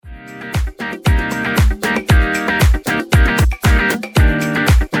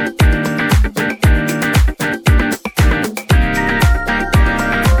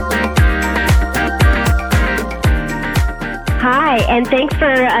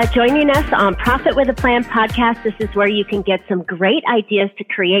joining us on Profit with a Plan podcast. This is where you can get some great ideas to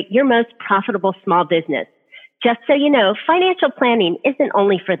create your most profitable small business. Just so you know, financial planning isn't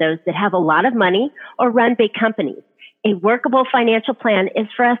only for those that have a lot of money or run big companies. A workable financial plan is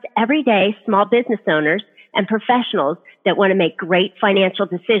for us everyday small business owners and professionals that want to make great financial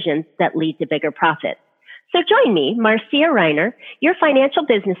decisions that lead to bigger profits. So join me, Marcia Reiner, your financial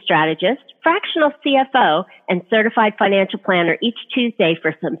business strategist, fractional CFO, and certified financial planner each Tuesday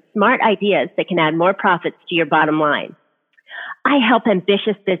for some smart ideas that can add more profits to your bottom line. I help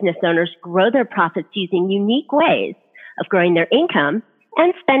ambitious business owners grow their profits using unique ways of growing their income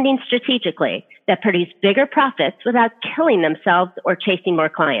and spending strategically that produce bigger profits without killing themselves or chasing more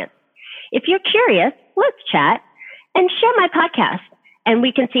clients. If you're curious, let's chat and share my podcast, and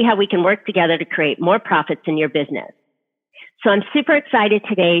we can see how we can work together to create more profits in your business. So I'm super excited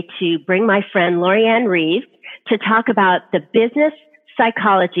today to bring my friend Lorianne Reeves to talk about the business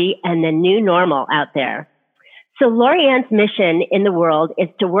psychology and the new normal out there. So Lorianne's mission in the world is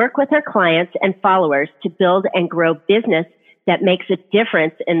to work with her clients and followers to build and grow business that makes a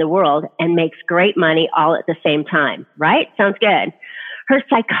difference in the world and makes great money all at the same time, right? Sounds good. Her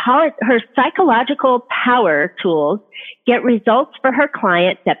psychological power tools get results for her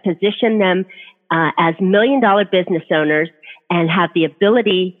client that position them as million-dollar business owners and have the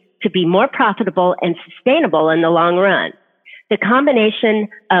ability to be more profitable and sustainable in the long run. The combination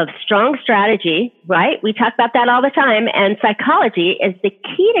of strong strategy, right? We talk about that all the time, and psychology is the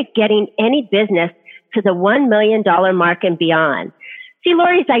key to getting any business to the $1 million mark and beyond. See,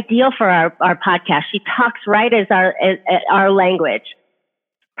 Lori's ideal for our podcast. She talks right as our language.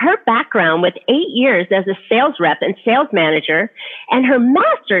 Her background with 8 years as a sales rep and sales manager and her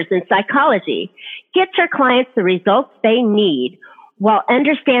master's in psychology gets her clients the results they need while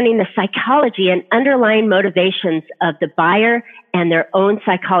understanding the psychology and underlying motivations of the buyer and their own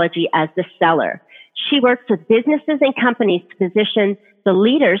psychology as the seller. She works with businesses and companies to position the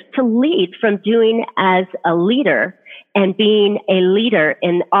leaders to lead from doing as a leader and being a leader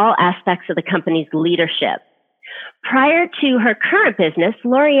in all aspects of the company's leadership. Prior to her current business,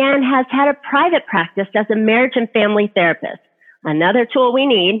 Lorianne has had a private practice as a marriage and family therapist, another tool we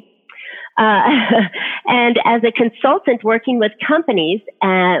need, and as a consultant working with companies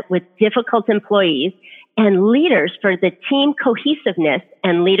with difficult employees and leaders for the team cohesiveness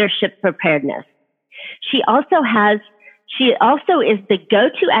and leadership preparedness. She also is the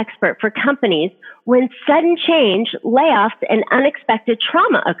go-to expert for companies when sudden change, layoffs, and unexpected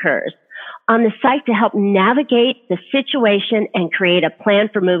trauma occurs on the site to help navigate the situation and create a plan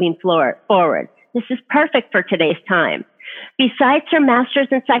for moving forward. This is perfect for today's time. Besides her master's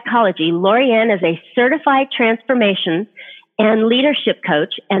in psychology, Lorianne is a certified transformation and leadership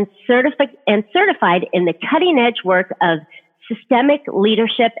coach and certified in the cutting edge work of systemic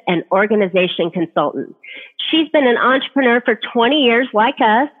leadership and organization consultant. She's been an entrepreneur for 20 years like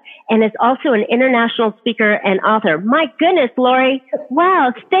us and is also an international speaker and author. My goodness, Lori.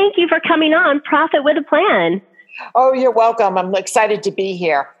 Wow. Thank you for coming on Profit with a Plan. Oh, you're welcome. I'm excited to be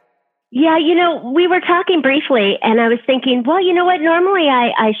here. Yeah, we were talking briefly and I was thinking, well, you know what? Normally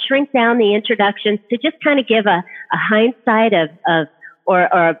I shrink down the introductions to just kind of give a hindsight of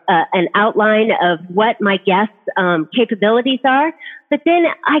an outline of what my guests' capabilities are. But then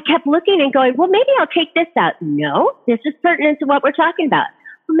I kept looking and going, well, maybe I'll take this out. No, this is pertinent to what we're talking about.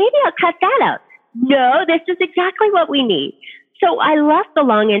 Well, maybe I'll cut that out. No, this is exactly what we need. So I left the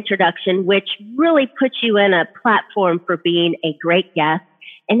long introduction, which really puts you in a platform for being a great guest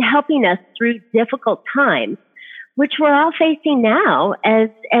and helping us through difficult times, which we're all facing now as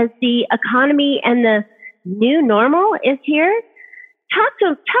the economy and the new normal is here. Talk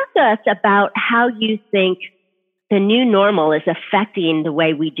to us about how you think the new normal is affecting the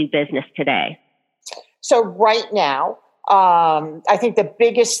way we do business today. So right now, I think the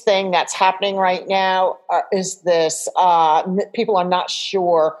biggest thing that's happening right now is this. People are not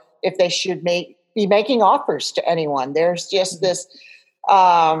sure if they should be making offers to anyone. There's just this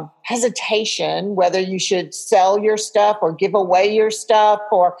hesitation whether you should sell your stuff or give away your stuff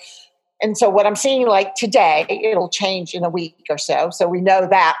and so what I'm seeing like today, it'll change in a week or so. So we know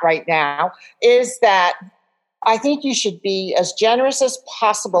that right now is that I think you should be as generous as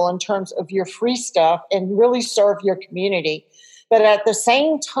possible in terms of your free stuff and really serve your community. But at the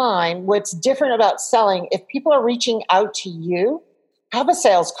same time, what's different about selling, if people are reaching out to you, have a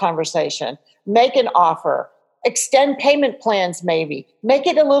sales conversation, make an offer, extend payment plans maybe, make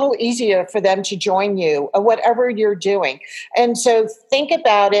it a little easier for them to join you or whatever you're doing. And so think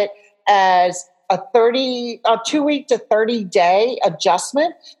about it as a 2 week to 30-day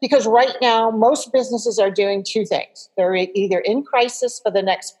adjustment, because right now most businesses are doing two things. They're either in crisis for the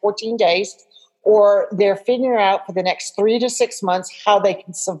next 14 days, or they're figuring out for the next 3 to 6 months how they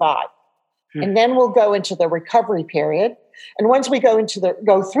can survive. And then we'll go into the recovery period. And once we go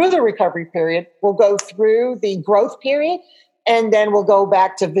through the recovery period, we'll go through the growth period, and then we'll go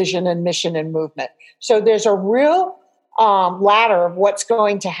back to vision and mission and movement. So there's a real ladder of what's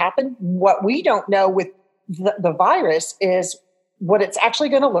going to happen. What we don't know with the virus is what it's actually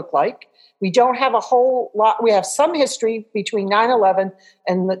going to look like. We don't have a whole lot. We have some history between 9/11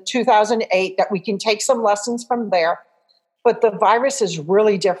 and the 2008 that we can take some lessons from there. But the virus is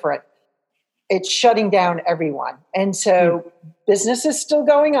really different. It's shutting down everyone. And so business is still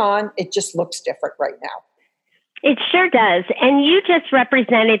going on. It just looks different right now. It sure does. And you just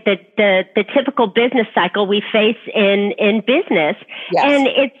represented the typical business cycle we face in business. Yes. And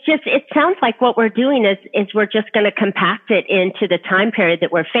it sounds like what we're doing is we're just going to compact it into the time period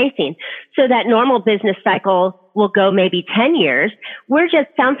that we're facing. So that normal business cycle will go maybe 10 years.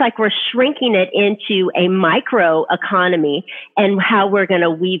 Sounds like we're shrinking it into a micro economy and how we're going to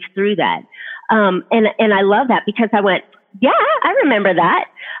weave through that. And I love that, because I went, yeah, I remember that.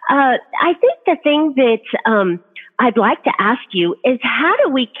 I think the thing that I'd like to ask you is, how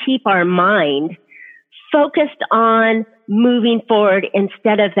do we keep our mind focused on moving forward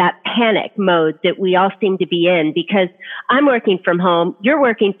instead of that panic mode that we all seem to be in? Because I'm working from home, you're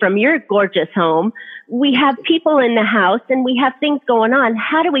working from your gorgeous home. We have people in the house and we have things going on.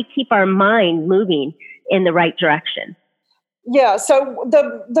 How do we keep our mind moving in the right direction? Yeah, so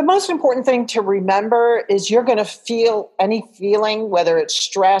the most important thing to remember is you're going to feel any feeling, whether it's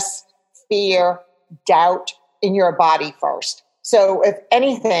stress, fear, doubt, in your body first. So if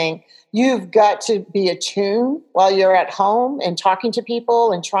anything, you've got to be attuned while you're at home and talking to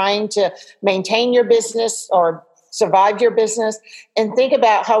people and trying to maintain your business or survive your business, and think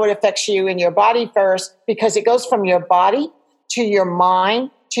about how it affects you in your body first, because it goes from your body to your mind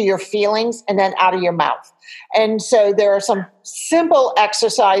to your feelings and then out of your mouth. And so there are some simple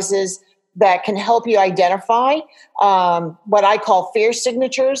exercises that can help you identify what I call fear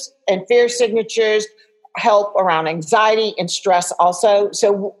signatures, and fear signatures help around anxiety and stress also.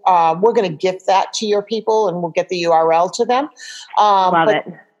 So we're going to gift that to your people, and we'll get the URL to them. Love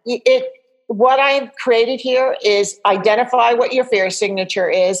it. What I've created here is identify what your fear signature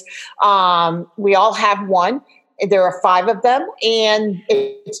is. We all have one. There are 5 of them, and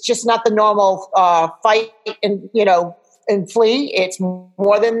it's just not the normal fight and flee. It's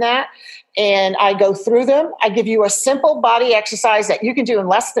more than that. And I go through them. I give you a simple body exercise that you can do in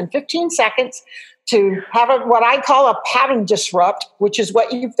less than 15 seconds to have what I call a pattern disrupt, which is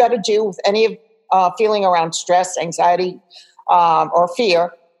what you've got to do with any feeling around stress, anxiety, or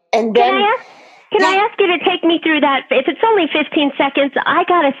fear. And then, Can I ask you to take me through that? If it's only 15 seconds, I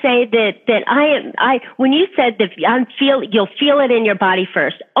gotta say that when you said that you'll feel it in your body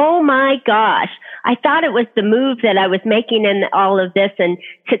first. Oh my gosh. I thought it was the move that I was making in all of this, and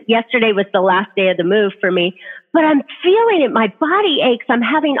yesterday was the last day of the move for me. But I'm feeling it. My body aches. I'm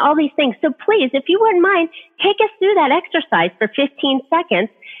having all these things. So please, if you wouldn't mind, take us through that exercise for 15 seconds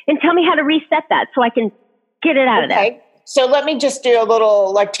and tell me how to reset that so I can get it out of there. So let me just do a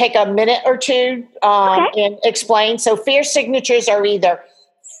little, take a minute or two and explain. So fear signatures are either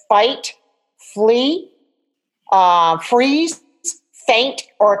fight, flee, freeze, faint,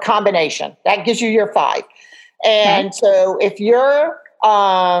 or a combination. That gives you your 5. And so if you're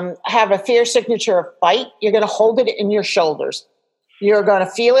have a fear signature of fight, you're going to hold it in your shoulders. You're going to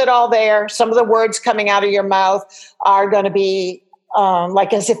feel it all there. Some of the words coming out of your mouth are going to be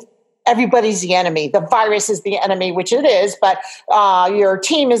as if everybody's the enemy. The virus is the enemy, which it is, but your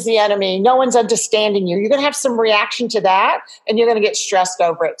team is the enemy. No one's understanding you. You're going to have some reaction to that, and you're going to get stressed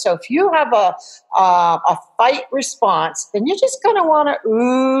over it. So if you have a fight response, then you're just going to want to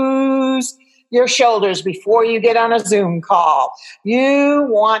ooze your shoulders before you get on a Zoom call. You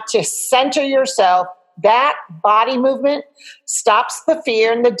want to center yourself. That body movement stops the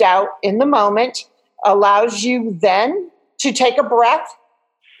fear and the doubt in the moment, allows you then to take a breath,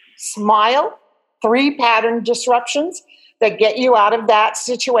 smile, 3 pattern disruptions that get you out of that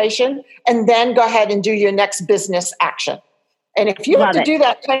situation, and then go ahead and do your next business action. And if you have to do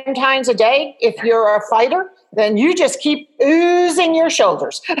that 10 times a day, if you're a fighter, then you just keep oozing your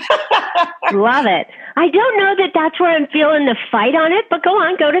shoulders. Love it. I don't know that that's where I'm feeling the fight on it, but go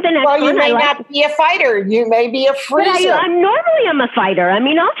to the next one. Well, you may not be a fighter. You may be a freezer. I'm a fighter. I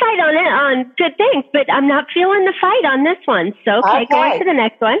mean, I'll fight on good things, but I'm not feeling the fight on this one. So, go on to the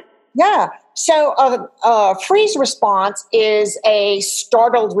next one. Yeah. So a freeze response is a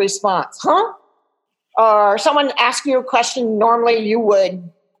startled response. Huh? or someone asks you a question, normally you would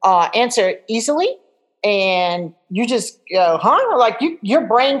answer it easily, and you just go, huh? Like your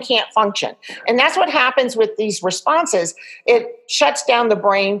brain can't function. And that's what happens with these responses. It shuts down the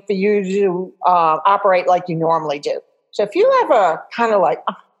brain for you to operate like you normally do. So if you have a kind of like,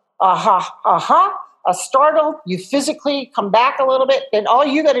 a startle, you physically come back a little bit, then all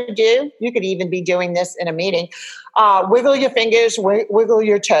you got to do, you could even be doing this in a meeting, wiggle your fingers, wiggle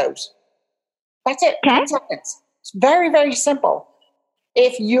your toes. That's it. Okay. 10 seconds. It's very, very simple.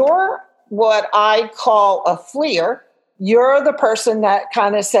 If you're what I call a fleer, you're the person that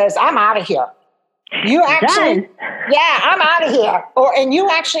kind of says, I'm out of here. You actually, I'm out of here. And you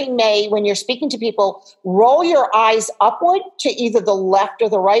actually may, when you're speaking to people, roll your eyes upward to either the left or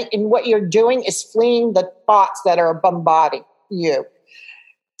the right. And what you're doing is fleeing the thoughts that are bombarding you.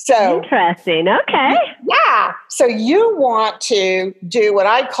 So interesting. Okay. Yeah. So you want to do what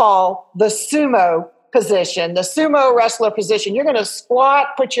I call the sumo position, the sumo wrestler position. You're going to squat,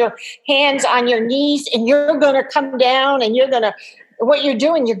 put your hands on your knees, and you're going to come down, and what you're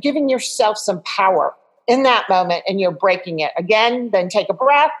doing, you're giving yourself some power in that moment, and you're breaking it. Again, then take a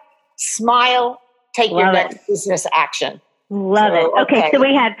breath, smile, take your next business action. Love it. Okay, so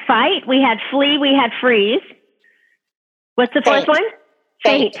we had fight, we had flee, we had freeze. What's the fourth one?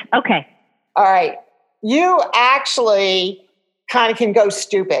 Faint. Okay. All right. You actually kind of can go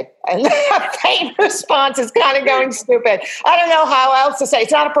stupid. And that faint response is kind of going stupid. I don't know how else to say.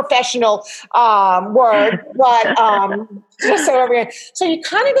 It's not a professional word, but just so everyone. So you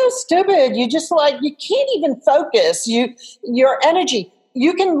kind of go stupid. You just you can't even focus. Your energy.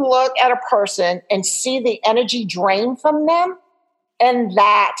 You can look at a person and see the energy drain from them, and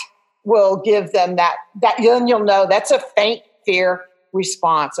that will give them that. Then you'll know that's a faint fear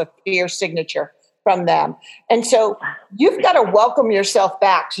response, a fear signature from them. And so you've got to welcome yourself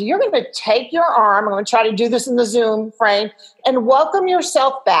back. So you're going to take your arm, I'm going to try to do this in the Zoom frame, and welcome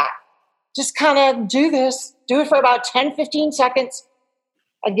yourself back. Just kind of do this. Do it for about 10, 15 seconds.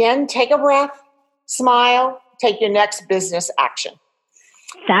 Again, take a breath, smile, take your next business action.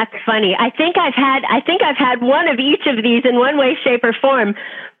 That's funny. I think I've had one of each of these in one way, shape, or form.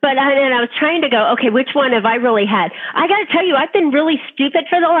 But I was trying to go, okay, which one have I really had? I got to tell you, I've been really stupid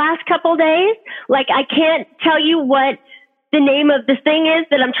for the last couple of days. Like, I can't tell you what the name of the thing is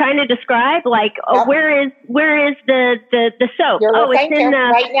that I'm trying to describe. Like, where is the soap? You're a fainter.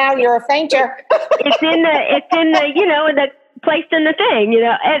 Right now, you're a fainter. It's in the placed in the thing,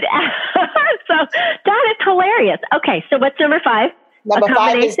 And so that is hilarious. Okay, so what's number 5? Number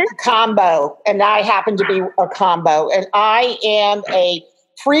 5 is a combo, and I happen to be a combo, and I am a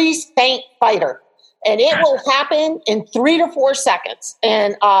freeze faint fighter, and it will happen in 3 to 4 seconds,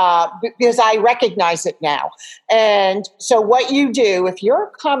 and because I recognize it now. And so what you do, if you're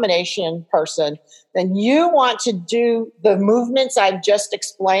a combination person, then you want to do the movements I've just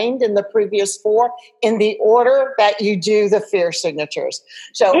explained in the previous 4 in the order that you do the fear signatures.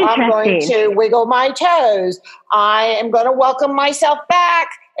 So I'm going to wiggle my toes. I am going to welcome myself back,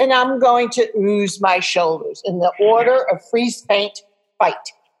 and I'm going to ooze my shoulders in the order of freeze, faint, fight.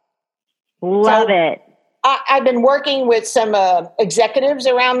 Love it. I've been working with some executives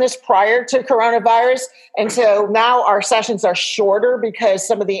around this prior to coronavirus. And so now our sessions are shorter because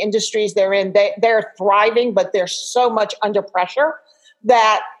some of the industries they're in, they're thriving, but they're so much under pressure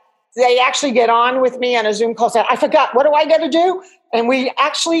that they actually get on with me on a Zoom call saying, I forgot, what do I got to do? And we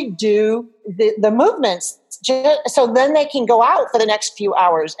actually do the movements so then they can go out for the next few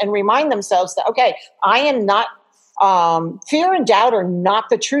hours and remind themselves that, okay, I am not, fear and doubt are not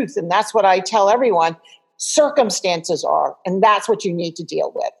the truth. And that's what I tell everyone. Circumstances are, and that's what you need to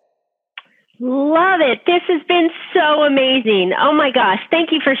deal with. Love it. This has been so amazing. Oh my gosh.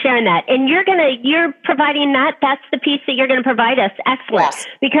 Thank you for sharing that. And you're providing that. That's the piece that you're going to provide us. Excellent. Yes.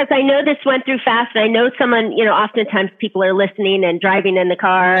 Because I know this went through fast, and I know someone, oftentimes people are listening and driving in the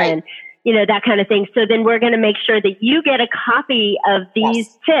car and, that kind of thing. So then we're going to make sure that you get a copy of these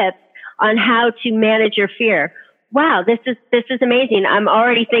tips on how to manage your fear. Wow, this is amazing. I'm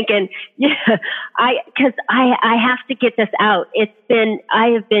already thinking, because I have to get this out. I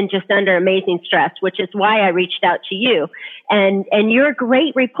have been just under amazing stress, which is why I reached out to you. And your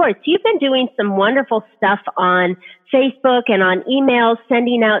great reports. You've been doing some wonderful stuff on Facebook and on emails,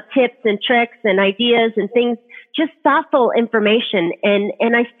 sending out tips and tricks and ideas and things, just thoughtful information. And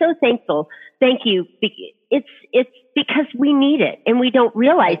I'm so thankful. Thank you. It's because we need it, and we don't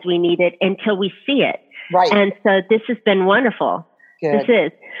realize we need it until we see it. Right. And so this has been wonderful. Good. This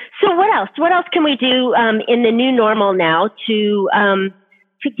is. So what else? What else can we do in the new normal now to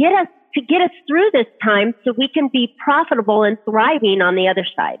get us through this time so we can be profitable and thriving on the other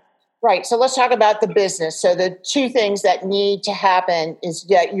side? Right. So let's talk about the business. So the two things that need to happen is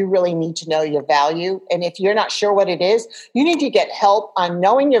that you really need to know your value. And if you're not sure what it is, you need to get help on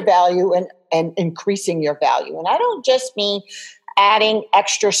knowing your value and increasing your value. And I don't just mean adding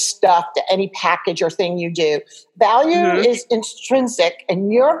extra stuff to any package or thing you do. Value is intrinsic,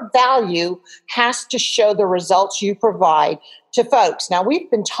 and your value has to show the results you provide to folks. Now, we've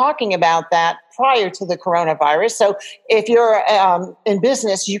been talking about that prior to the coronavirus. So if you're in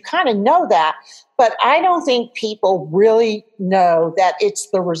business, you kind of know that. But I don't think people really know that it's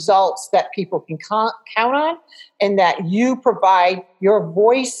the results that people can count on, and that you provide your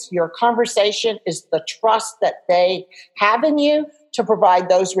voice, your conversation is the trust that they have in you to provide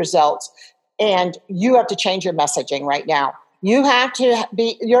those results. And you have to change your messaging right now. You have to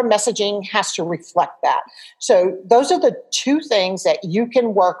your messaging has to reflect that. So those are the two things that you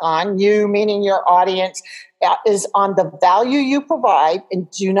can work on. You, meaning your audience, is on the value you provide, and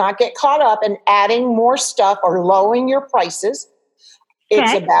do not get caught up in adding more stuff or lowering your prices.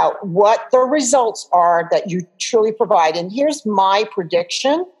 It's about what the results are that you truly provide. And here's my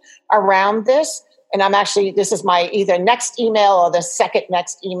prediction around this. And this is my either next email or the second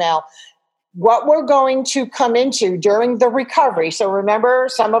next email. What we're going to come into during the recovery. So remember,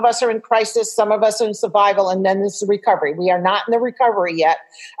 some of us are in crisis, some of us are in survival, and then there's the recovery. We are not in the recovery yet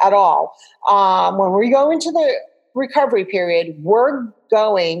at all. When we go into the recovery period, we're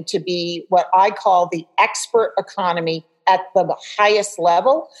going to be what I call the expert economy at the highest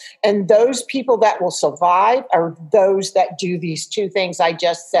level. And those people that will survive are those that do these two things I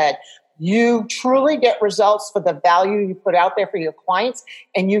just said. You truly get results for the value you put out there for your clients,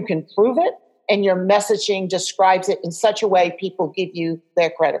 and you can prove it, and your messaging describes it in such a way people give you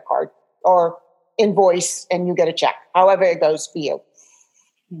their credit card or invoice and you get a check, however it goes for you.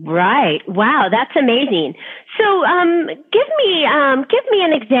 Right. Wow, that's amazing. So give me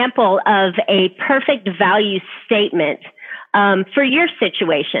an example of a perfect value statement for your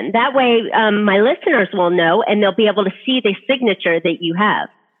situation. That way my listeners will know, and they'll be able to see the signature that you have.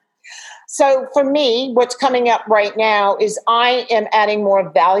 So for me, what's coming up right now is I am adding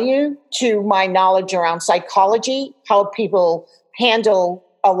more value to my knowledge around psychology, how people handle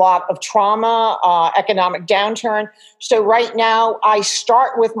a lot of trauma, economic downturn. So right now I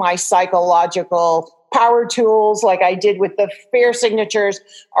start with my psychological power tools, like I did with the FAIR signatures,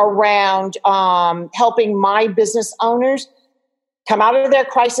 around helping my business owners come out of their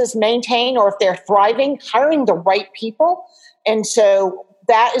crisis, maintain, or if they're thriving, hiring the right people. And so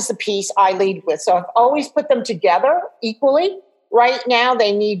that is the piece I lead with. So I've always put them together equally. Right now,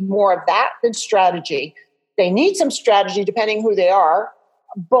 they need more of that than strategy. They need some strategy depending who they are,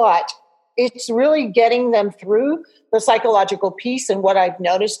 but it's really getting them through the psychological piece. And what I've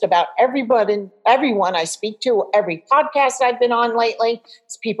noticed about everyone I speak to, every podcast I've been on lately,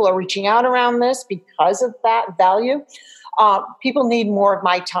 is people are reaching out around this because of that value. People need more of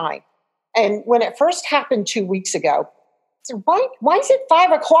my time. And when it first happened 2 weeks ago, I said, why is it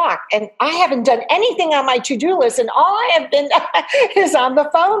 5:00 and I haven't done anything on my to-do list, and all I have been is on the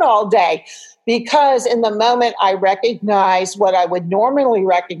phone all day? Because in the moment I recognized what I would normally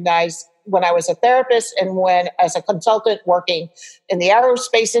recognize when I was a therapist and when as a consultant working in the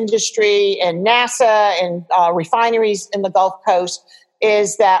aerospace industry and NASA and refineries in the Gulf Coast,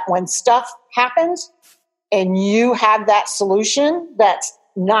 is that when stuff happens and you have that solution that's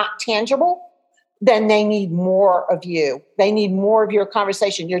not tangible, then they need more of you. They need more of your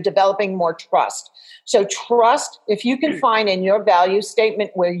conversation. You're developing more trust. So trust, if you can find in your value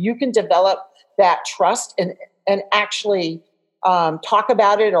statement where you can develop that trust and actually talk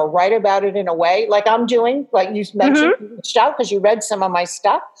about it or write about it in a way like I'm doing, like you mentioned, you reached out because you read some of my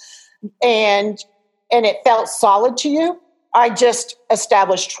stuff and it felt solid to you, I just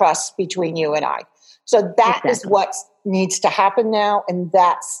established trust between you and I. So that is what needs to happen now. And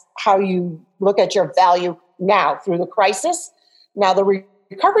that's how you look at your value now through the crisis. Now the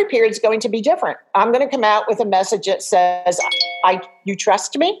recovery period is going to be different. I'm going to come out with a message that says, you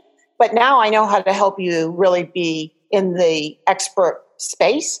trust me, but now I know how to help you really be in the expert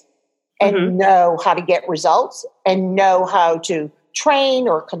space and know how to get results and know how to train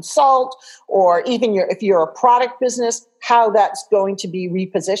or consult, or even if you're a product business, how that's going to be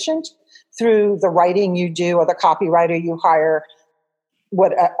repositioned through the writing you do or the copywriter you hire,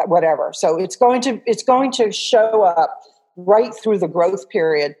 whatever. So it's going to show up right through the growth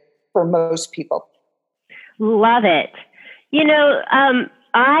period for most people. Love it.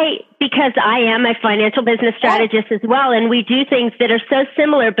 Because I am a financial business strategist as well, and we do things that are so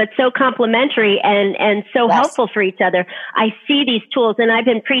similar but so complementary and so helpful for each other. I see these tools, and I've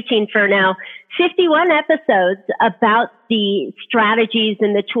been preaching for now 51 episodes about the strategies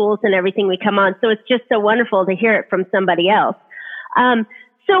and the tools and everything we come on. So it's just so wonderful to hear it from somebody else.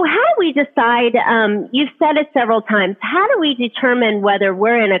 So how do we decide, you've said it several times, how do we determine whether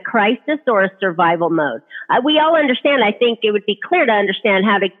we're in a crisis or a survival mode? We all understand, I think it would be clear to understand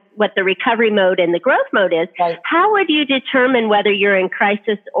what the recovery mode and the growth mode is. Right. How would you determine whether you're in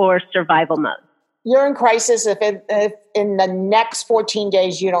crisis or survival mode? You're in crisis if in the next 14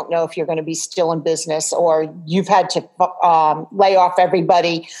 days you don't know if you're going to be still in business, or you've had to lay off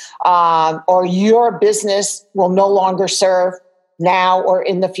everybody, or your business will no longer serve now or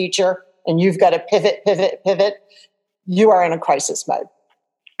in the future, and you've got to pivot. You are in a crisis mode.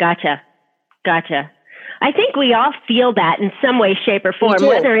 Gotcha. I think we all feel that in some way, shape, or form,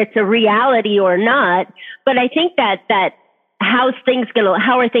 whether it's a reality or not. But I think that how are things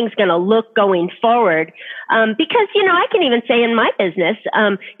going to look going forward? Because, I can even say in my business,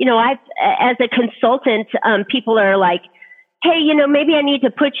 I've, as a consultant, people are like, hey, maybe I need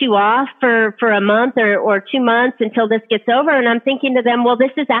to put you off for a month or 2 months until this gets over. And I'm thinking to them, well,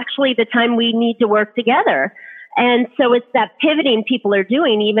 this is actually the time we need to work together. And so it's that pivoting people are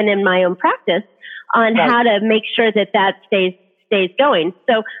doing, even in my own practice, on how to make sure that stays going.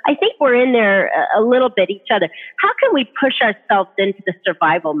 So I think we're in there a little bit each other. How can we push ourselves into the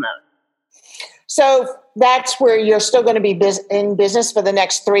survival mode? So that's where you're still going to be in business for the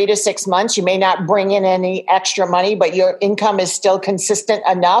next 3 to 6 months. You may not bring in any extra money, but your income is still consistent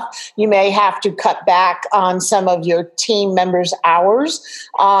enough. You may have to cut back on some of your team members' hours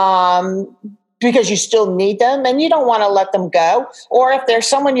because you still need them and you don't want to let them go. Or if there's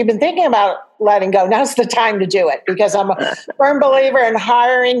someone you've been thinking about letting go, now's the time to do it, because I'm a firm believer in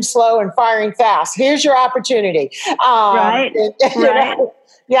hiring slow and firing fast. Here's your opportunity. Right.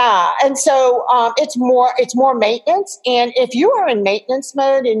 Yeah. And so it's more maintenance. And if you are in maintenance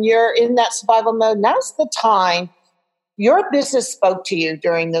mode and you're in that survival mode, now's the time. Your business spoke to you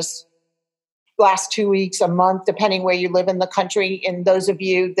during this last 2 weeks, a month, depending where you live in the country. And those of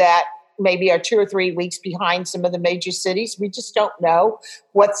you that maybe are 2 or 3 weeks behind some of the major cities, we just don't know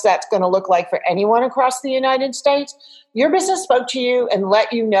that's going to look like for anyone across the United States. Your business spoke to you and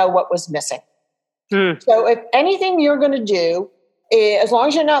let you know what was missing. So if anything you're going to do, as long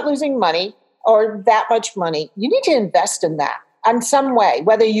as you're not losing money or that much money, you need to invest in that in some way.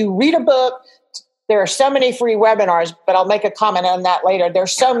 Whether you read a book, there are so many free webinars, but I'll make a comment on that later.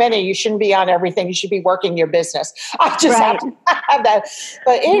 There's so many, you shouldn't be on everything. You should be working your business. I just have to have that.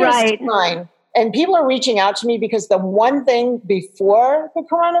 But it is fine. And people are reaching out to me because the one thing before the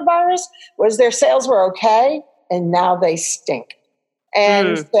coronavirus was their sales were okay, and now they stink.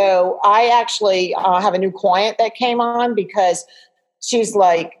 And so I actually have a new client that came on because she's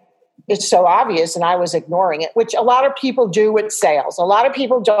like, it's so obvious, and I was ignoring it, which a lot of people do with sales. A lot of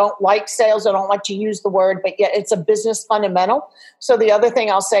people don't like sales. They don't like to use the word, but yet it's a business fundamental. So the other thing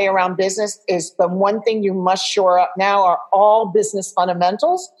I'll say around business is the one thing you must shore up now are all business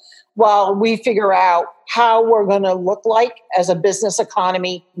fundamentals while we figure out how we're going to look like as a business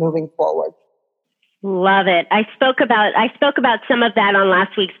economy moving forward. Love it. I spoke about some of that on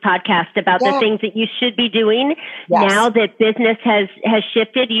last week's podcast about the things that you should be doing now that business has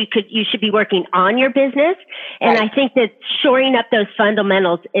shifted. You should be working on your business. And I think that shoring up those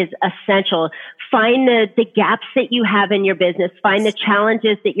fundamentals is essential. Find the gaps that you have in your business, find the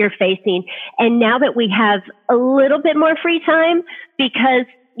challenges that you're facing. And now that we have a little bit more free time because,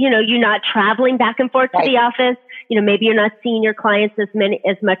 you're not traveling back and forth to the office, maybe you're not seeing your clients as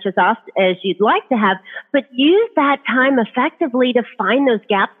much as you'd like to have, but use that time effectively to find those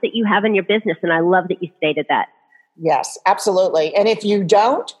gaps that you have in your business. And I love that you stated that. Yes, absolutely. And if you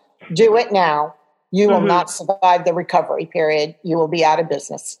don't do it now, you will not survive the recovery period. You will be out of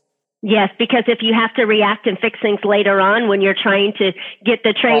business. Yes, because if you have to react and fix things later on when you're trying to get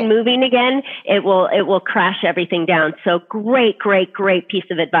the train moving again, it will crash everything down. So great piece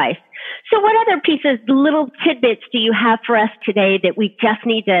of advice. So what other pieces, little tidbits do you have for us today that we just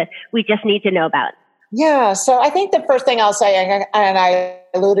need to know about? Yeah, so I think the first thing I'll say, and I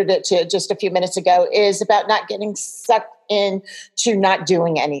alluded it to just a few minutes ago, is about not getting sucked into not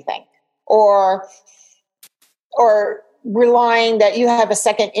doing anything or relying that you have a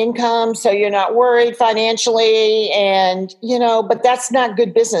second income so you're not worried financially, and but that's not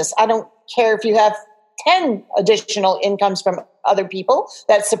good business. I don't care if you have 10 additional incomes from other people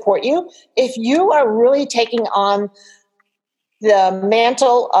that support you. If you are really taking on the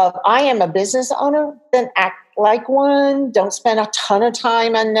mantle of I am a business owner, then act like one. Don't spend a ton of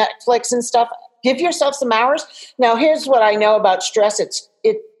time on Netflix and stuff. Give yourself some hours. Now, here's what I know about stress.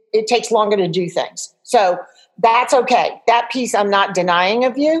 It takes longer to do things. So that's okay. That piece I'm not denying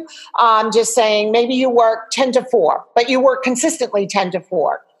of you. I'm just saying maybe you work 10 to 4, but you work consistently 10 to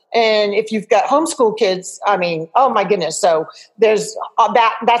 4. And if you've got homeschool kids, I mean, oh my goodness. So there's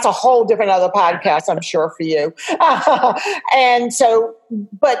that's a whole different other podcast, I'm sure, for you. And so,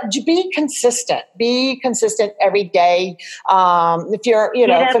 but be consistent every day. If you're, get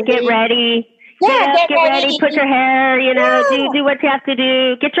up, get ready. Yeah, get ready. Put your hair, do what you have to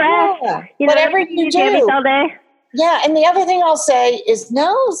do. Get dressed. Yeah. Whatever you do. All day. Yeah, and the other thing I'll say is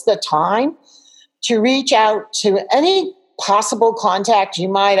now's the time to reach out to any possible contact you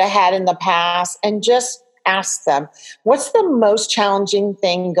might have had in the past and just ask them, what's the most challenging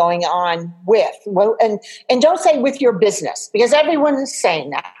thing going on with? Well, and don't say with your business, because everyone is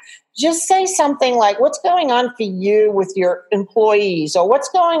saying that. Just say something like, what's going on for you with your employees, or what's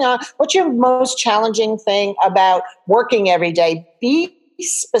going on? What's your most challenging thing about working every day? Be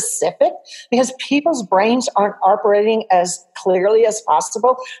specific, because people's brains aren't operating as clearly as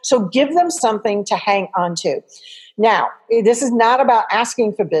possible. So give them something to hang on to. Now, this is not about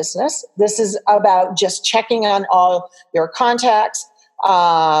asking for business. This is about just checking on all your contacts.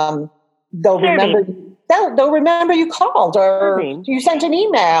 They'll remember you called, or you sent an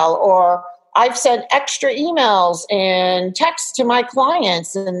email, or I've sent extra emails and texts to my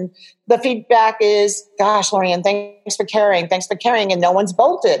clients, and the feedback is, gosh, Lorianne, thanks for caring, and no one's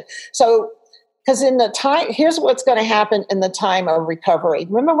bolted. So, because here's what's going to happen in the time of recovery.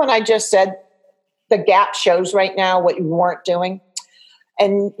 Remember when I just said the gap shows right now what you weren't doing?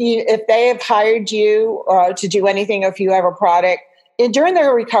 And if they have hired you to do anything, or if you have a product, during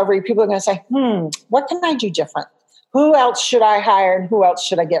their recovery, people are going to say, what can I do different? Who else should I hire, and who else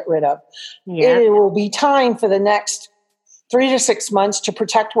should I get rid of? Yeah. It will be time for the next 3 to 6 months to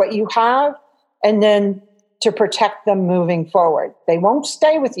protect what you have, and then to protect them moving forward. They won't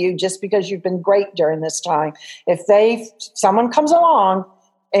stay with you just because you've been great during this time. If someone comes along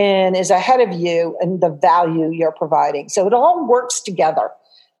and is ahead of you and the value you're providing. So it all works together.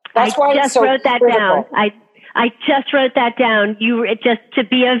 That's why it's so wrote that critical. Down. I just wrote that down. Just to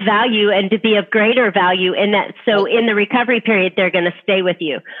be of value and to be of greater value in that. So in the recovery period, they're going to stay with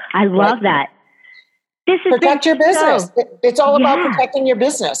you. I love that. Protect your business. It's all about protecting your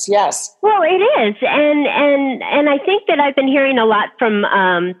business. Yes. Well, it is. And I think that I've been hearing a lot from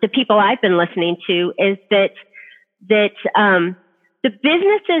the people I've been listening to is that the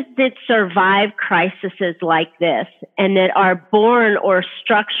businesses that survive crises like this and that are born or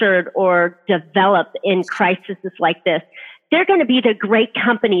structured or developed in crises like this, they're going to be the great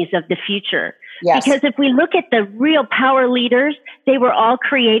companies of the future. Yes. Because if we look at the real power leaders, they were all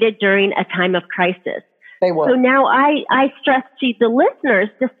created during a time of crisis. They were. So now I stress to the listeners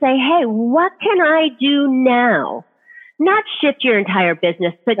to say, hey, what can I do now? Not shift your entire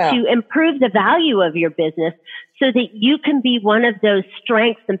business, but to improve the value of your business so that you can be one of those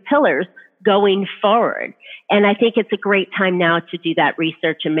strengths and pillars going forward. And I think it's a great time now to do that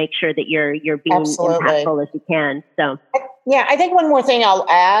research and make sure that you're being impactful as you can. So, yeah, I think one more thing I'll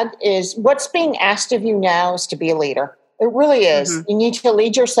add is what's being asked of you now is to be a leader. It really is. Mm-hmm. You need to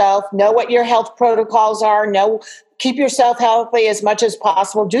lead yourself, know what your health protocols are, keep yourself healthy as much as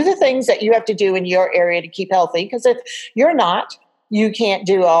possible. Do the things that you have to do in your area to keep healthy. Because if you're not, you can't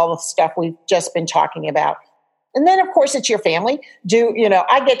do all the stuff we've just been talking about. And then, of course, it's your family.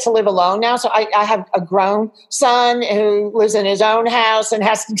 I get to live alone now. So I have a grown son who lives in his own house and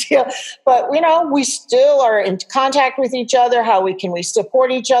has to deal. But, we still are in contact with each other. How can we support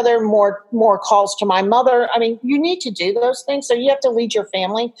each other? More calls to my mother. I mean, you need to do those things. So you have to lead your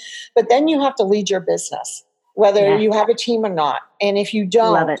family, but then you have to lead your business, whether you have a team or not. And if you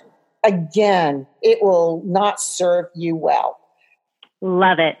don't, again, it will not serve you well.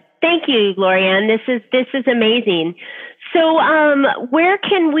 Love it. Thank you, Lorianne. This is amazing. So, where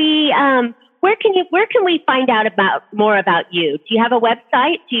can we find out more about you? Do you have a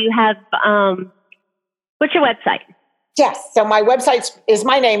website? Do you have what's your website? Yes. So my website is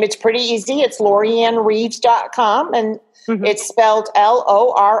my name. It's pretty easy. It's LorianneReeves.com, and it's spelled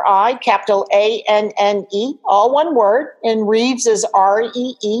LORI, capital ANNE, all one word. And Reeves is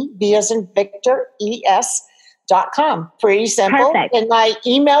REE, V as in Victor, ES.com. Pretty simple. Perfect. And my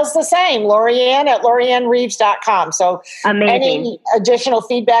email's the same, Lorianne at LorianneReeves.com. So any additional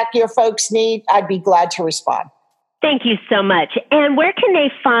feedback your folks need, I'd be glad to respond. Thank you so much. And where can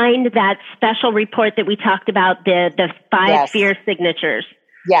they find that special report that we talked about, the 5 fear signatures?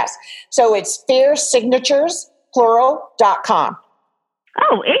 Yes. So it's fearsignatures.com. plural.com.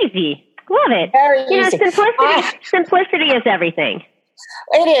 Oh, easy. Love it. Very easy. Simplicity is everything.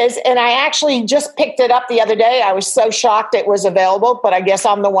 It is. And I actually just picked it up the other day. I was so shocked it was available, but I guess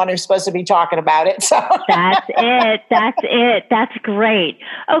I'm the one who's supposed to be talking about it. So That's it. That's great.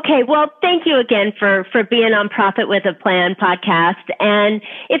 Okay. Well, thank you again for being on Profit with a Plan podcast. And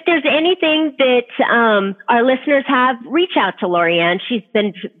if there's anything that our listeners have, reach out to Lorianne. She's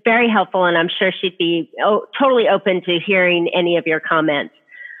been very helpful, and I'm sure she'd be totally open to hearing any of your comments.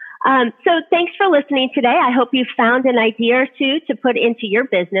 So thanks for listening today. I hope you found an idea or two to put into your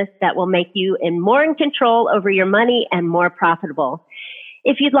business that will make you more in control over your money and more profitable.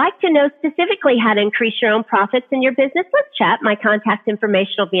 If you'd like to know specifically how to increase your own profits in your business, let's chat. My contact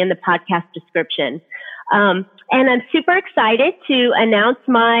information will be in the podcast description. And I'm super excited to announce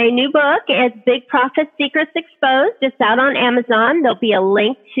my new book. It's Big Profit Secrets Exposed. It's out on Amazon. There'll be a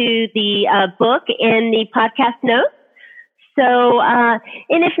link to the book in the podcast notes. So, and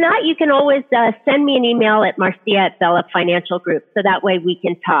if not, you can always send me an email at Marcia@Bella Financial Group, so that way we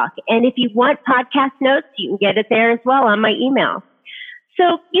can talk. And if you want podcast notes, you can get it there as well on my email.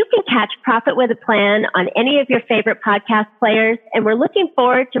 So you can catch Profit with a Plan on any of your favorite podcast players, and we're looking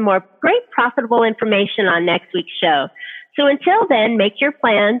forward to more great profitable information on next week's show. So until then, make your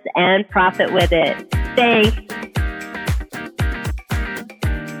plans and profit with it. Thanks.